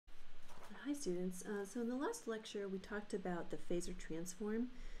Hi students. So in the last lecture we talked about the phasor transform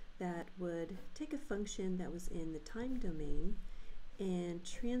that would take a function that was in the time domain and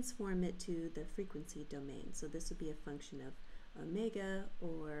transform it to the frequency domain. So this would be a function of omega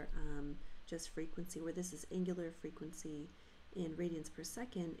or just frequency, where this is angular frequency in radians per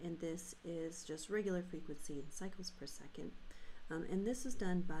second and this is just regular frequency in cycles per second. And this is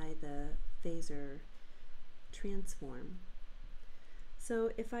done by the phasor transform.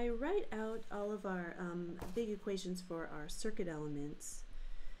 So if I write out all of our big equations for our circuit elements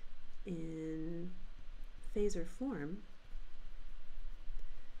in phasor form,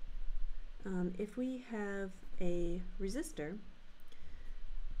 if we have a resistor,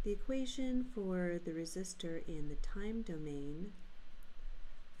 the equation for the resistor in the time domain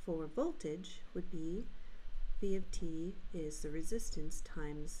for voltage would be V of t is the resistance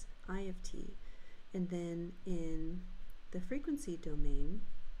times I of t. And then in the frequency domain,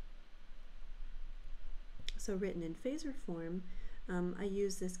 so written in phasor form, I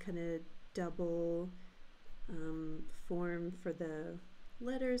use this kind of double form for the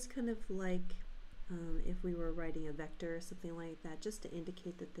letters, kind of like if we were writing a vector or something like that, just to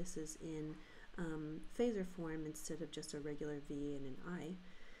indicate that this is in phasor form instead of just a regular V and an I.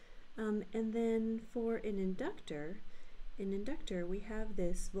 And then for an inductor, we have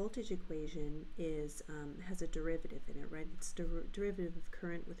this voltage equation has a derivative in it, right? It's derivative of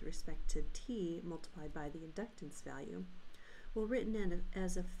current with respect to t multiplied by the inductance value. Well, written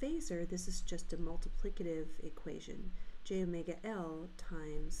as a phasor, this is just a multiplicative equation, j omega L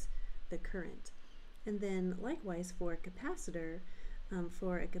times the current. And then likewise for a capacitor,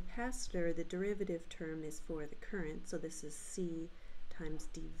 the derivative term is for the current, so this is C times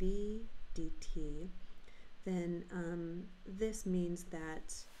dV dt. Then this means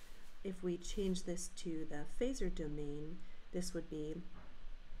that if we change this to the phasor domain, this would be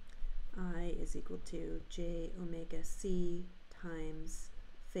I is equal to j omega C times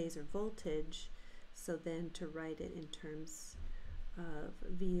phasor voltage. So then to write it in terms of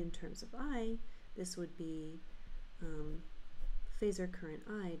V in terms of I, this would be phasor current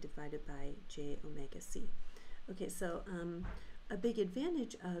I divided by j omega C. Okay, so a big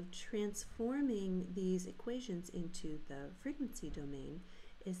advantage of transforming these equations into the frequency domain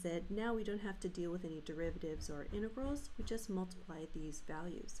is that now we don't have to deal with any derivatives or integrals, we just multiply these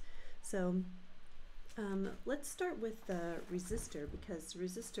values. So let's start with the resistor, because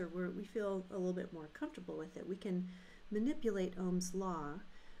resistor we feel a little bit more comfortable with it. We can manipulate Ohm's law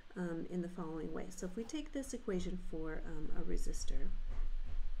in the following way. So if we take this equation for a resistor,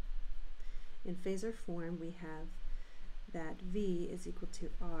 in phasor form we have that V is equal to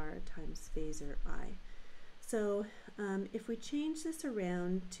R times phasor I. So if we change this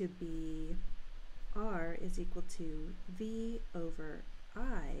around to be R is equal to V over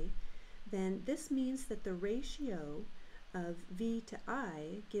I, then this means that the ratio of V to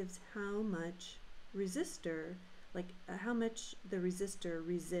I gives how much resistor, how much the resistor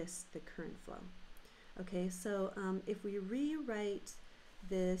resists the current flow. Okay, so if we rewrite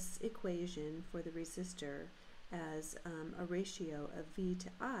this equation for the resistor as a ratio of V to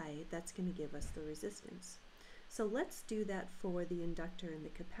I, that's going to give us the resistance. So let's do that for the inductor and the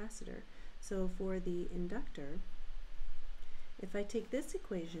capacitor. So for the inductor, if I take this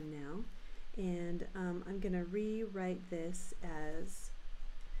equation now, and I'm going to rewrite this as,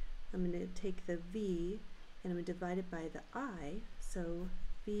 I'm going to take the V and I'm going to divide it by the I, so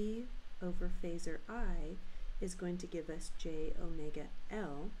V over phasor I is going to give us j omega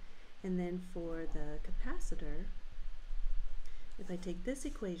L. And then for the capacitor, if I take this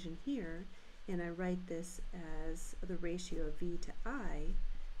equation here and I write this as the ratio of V to I,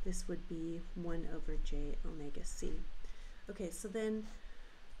 this would be 1 over j omega C. Okay, so then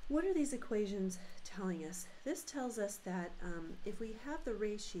what are these equations telling us? This tells us that if we have the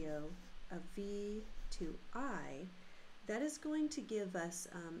ratio of V to I, that is going to give us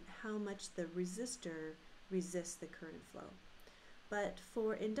how much the resistor resists the current flow. But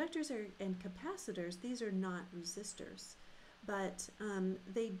for inductors and capacitors, these are not resistors, but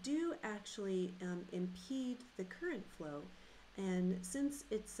they do actually impede the current flow. And since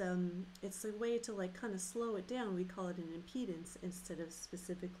it's a way to kind of slow it down, we call it an impedance instead of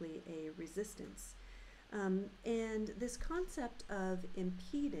specifically a resistance. And this concept of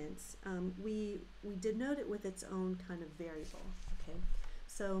impedance, we denote it with its own kind of variable. Okay,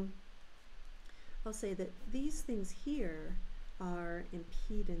 so I'll say that these things here are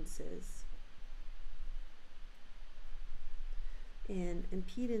impedances, and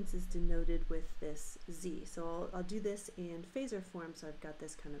impedance is denoted with this Z. So I'll do this in phasor form, so I've got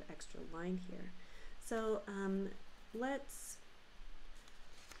this kind of extra line here. So let's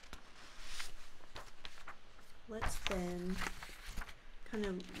then kind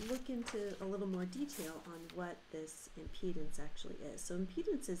of look into a little more detail on what this impedance actually is. So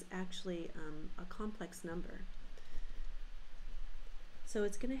impedance is actually a complex number. So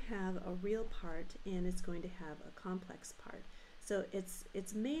it's going to have a real part and it's going to have a complex part. So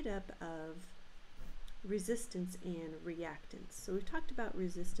it's made up of resistance and reactance. So we've talked about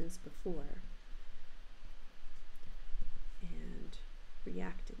resistance before and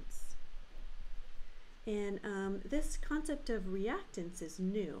reactance. And this concept of reactance is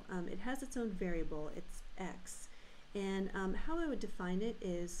new. It has its own variable, it's x. And how I would define it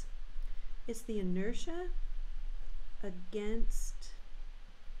is it's the inertia against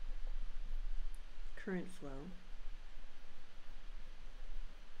current flow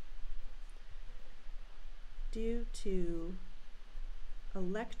due to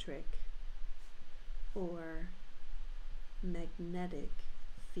electric or magnetic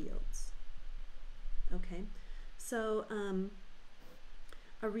fields. Okay, so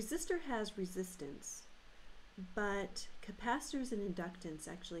a resistor has resistance, but capacitors and inductance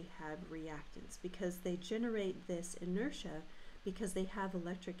actually have reactance because they generate this inertia because they have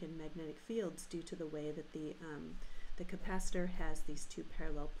electric and magnetic fields due to the way that the capacitor has these two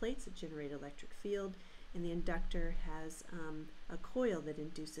parallel plates that generate electric field, and the inductor has a coil that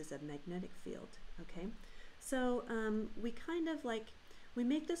induces a magnetic field. Okay, so we kind of we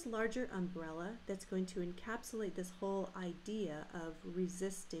make this larger umbrella that's going to encapsulate this whole idea of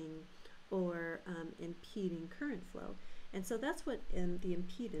resisting or impeding current flow. And so that's what the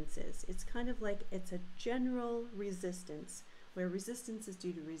impedance is. It's kind of like it's a general resistance, where resistance is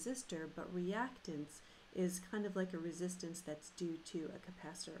due to resistor, but reactance is kind of like a resistance that's due to a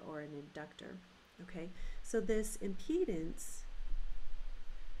capacitor or an inductor. Okay, so this impedance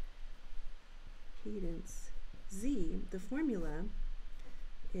Z, the formula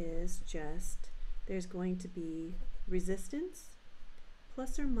is just, there's going to be resistance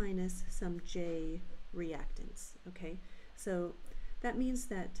plus or minus some J reactance. Okay, so that means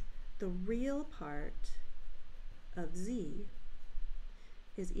that the real part of Z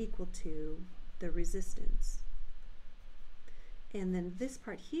is equal to the resistance. And then this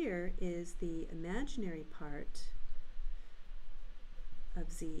part here is the imaginary part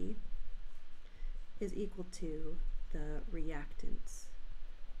of Z is equal to the reactance.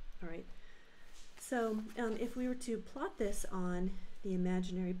 All right, so if we were to plot this on the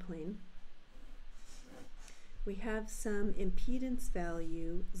imaginary plane, we have some impedance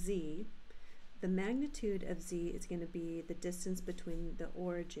value Z. The magnitude of Z is going to be the distance between the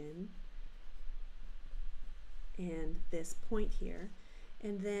origin and this point here.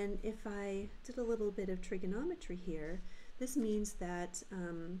 And then if I did a little bit of trigonometry here, this means that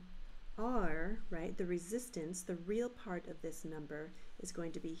R, right, the resistance, the real part of this number is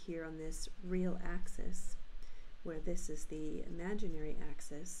going to be here on this real axis, where this is the imaginary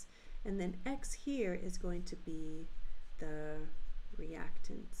axis. And then X here is going to be the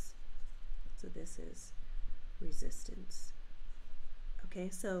reactance. So this is resistance. Okay,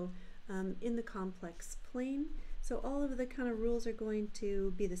 so in the complex plane, so all of the kind of rules are going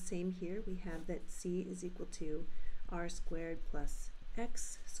to be the same here. We have that C is equal to R squared plus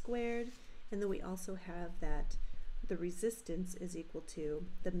X squared, and then we also have that the resistance is equal to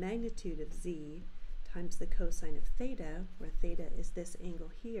the magnitude of Z times the cosine of theta, where theta is this angle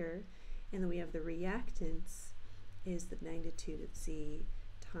here, and then we have the reactance is the magnitude of Z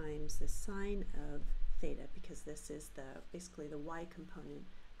times the sine of theta, because this is basically the y component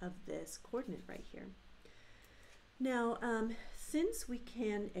of this coordinate right here. Now, since we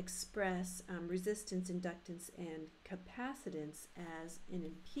can express resistance, inductance, and capacitance as an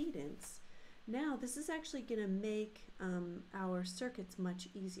impedance, now this is actually going to make our circuits much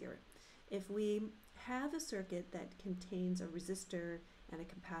easier. If we have a circuit that contains a resistor and a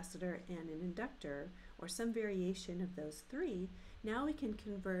capacitor and an inductor, or some variation of those three, now we can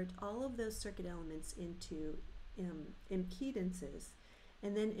convert all of those circuit elements into impedances.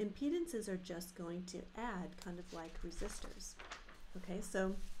 And then impedances are just going to add kind of like resistors. Okay,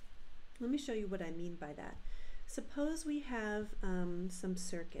 so let me show you what I mean by that. Suppose we have some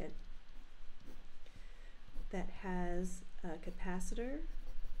circuit that has a capacitor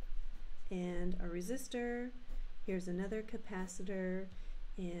and a resistor. Here's another capacitor,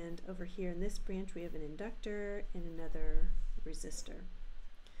 and over here in this branch we have an inductor and another resistor.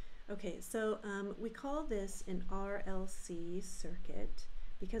 Okay, so we call this an RLC circuit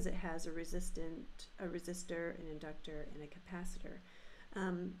because it has a resistor, an inductor, and a capacitor.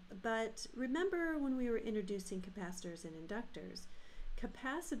 But remember when we were introducing capacitors and inductors,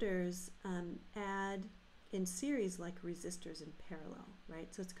 capacitors add in series like resistors in parallel, right?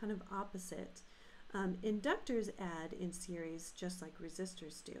 So it's kind of opposite. Inductors add in series just like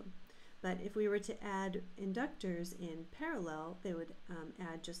resistors do. But if we were to add inductors in parallel, they would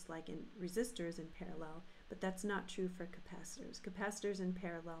add just like in resistors in parallel, but that's not true for capacitors. Capacitors in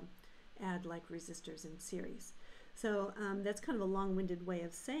parallel add like resistors in series. So that's kind of a long-winded way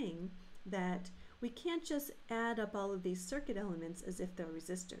of saying that we can't just add up all of these circuit elements as if they're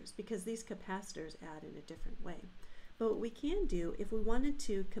resistors, because these capacitors add in a different way. But what we can do, if we wanted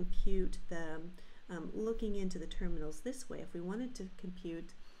to compute the, looking into the terminals this way, if we wanted to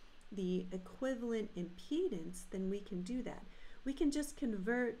compute the equivalent impedance, then we can do that. We can just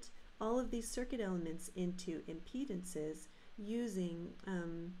convert all of these circuit elements into impedances using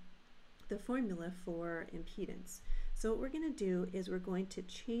the formula for impedance. So what we're going to do is we're going to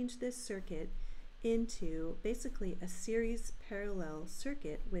change this circuit into basically a series parallel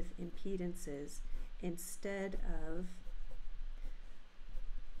circuit with impedances instead of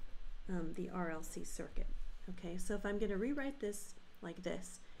the RLC circuit. Okay, so if I'm going to rewrite this like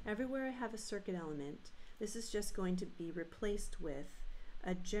this, everywhere I have a circuit element, this is just going to be replaced with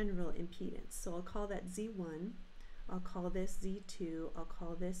a general impedance. So I'll call that Z1, I'll call this Z2, I'll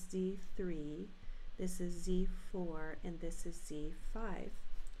call this Z3, this is Z4, and this is Z5.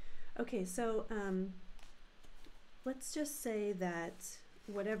 Okay, so let's just say that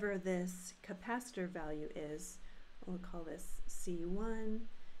whatever this capacitor value is, we'll call this C1,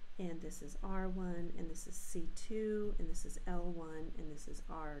 and this is R1, and this is C2, and this is L1, and this is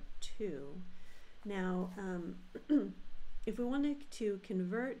R2. Now, if we wanted to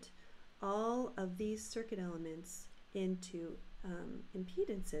convert all of these circuit elements into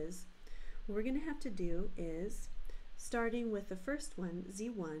impedances, what we're going to have to do is, starting with the first one,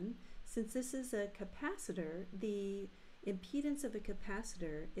 Z1, since this is a capacitor, the impedance of a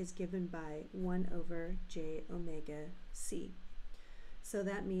capacitor is given by 1 over j omega c. So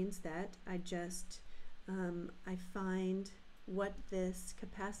that means that I just, I find what this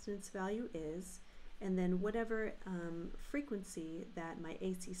capacitance value is, and then whatever frequency that my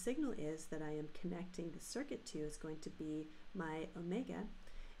AC signal is that I am connecting the circuit to is going to be my omega,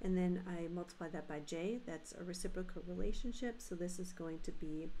 and then I multiply that by j. That's a reciprocal relationship, so this is going to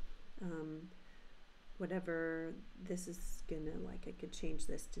be whatever this is gonna, like, I could change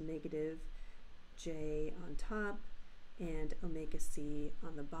this to negative j on top and omega c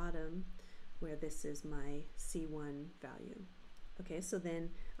on the bottom, where this is my C1 value. Okay, so then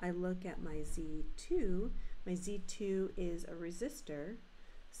I look at my Z2. My Z2 is a resistor,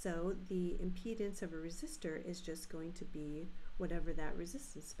 so the impedance of a resistor is just going to be whatever that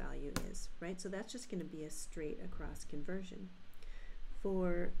resistance value is, right? So that's just going to be a straight across conversion.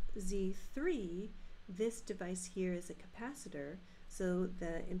 For Z3, this device here is a capacitor, so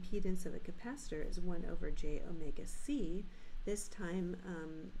the impedance of a capacitor is 1 over j omega c. This time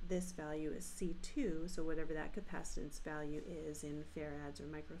this value is C2, so whatever that capacitance value is in farads or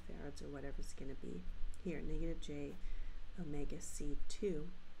microfarads or whatever it's going to be here, negative j omega C2.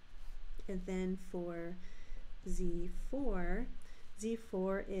 And then for Z4,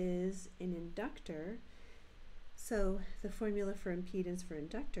 Z4 is an inductor, so the formula for impedance for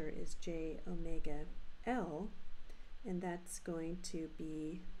inductor is j omega L, and that's going to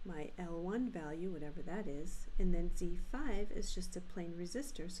be my L1 value, whatever that is, and then Z5 is just a plain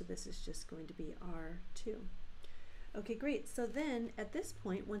resistor, so this is just going to be R2. Okay, great. So then at this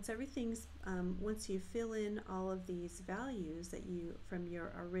point, once everything's, once you fill in all of these values that you, from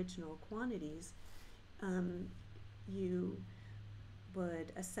your original quantities, you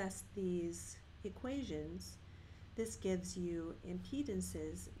would assess these equations. This gives you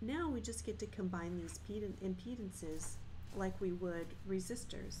impedances. Now we just get to combine these impedances like we would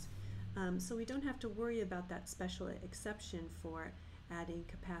resistors. So we don't have to worry about that special exception for adding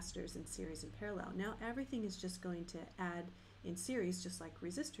capacitors in series and parallel. Now everything is just going to add in series just like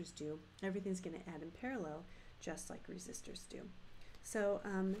resistors do. Everything's going to add in parallel just like resistors do. So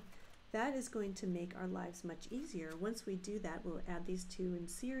that is going to make our lives much easier. Once we do that, we'll add these two in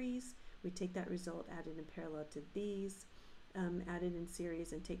series. We take that result, add it in parallel to these, add it in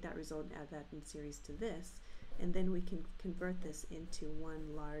series, and take that result and add that in series to this. And then we can convert this into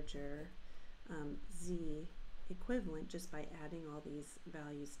one larger Z equivalent just by adding all these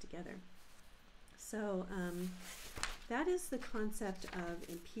values together. So that is the concept of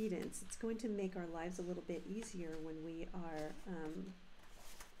impedance. It's going to make our lives a little bit easier when we are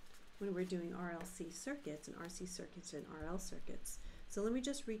when we're doing RLC circuits and RC circuits and RL circuits. So let me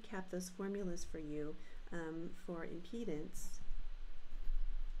just recap those formulas for you for impedance.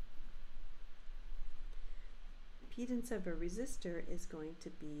 Impedance of a resistor is going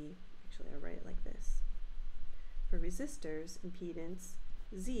to be, actually I'll write it like this. For resistors, impedance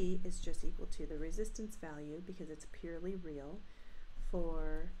Z is just equal to the resistance value because it's purely real.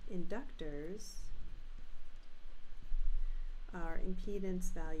 For inductors, our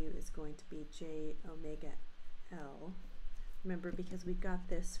impedance value is going to be J omega L. Remember, because we got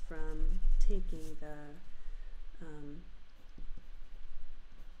this from taking the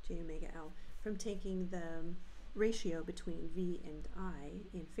J omega L, from taking the ratio between V and I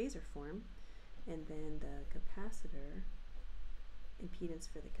in phasor form, and then the capacitor, impedance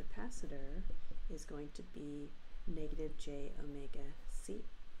for the capacitor is going to be negative J omega C.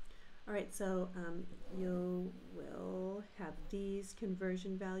 All right, so you will have these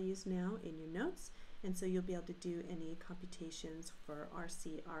conversion values now in your notes, and so you'll be able to do any computations for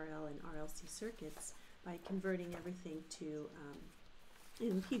RC, RL, and RLC circuits by converting everything to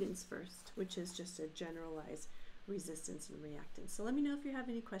impedance first, which is just a generalized resistance and reactance. So let me know if you have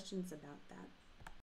any questions about that.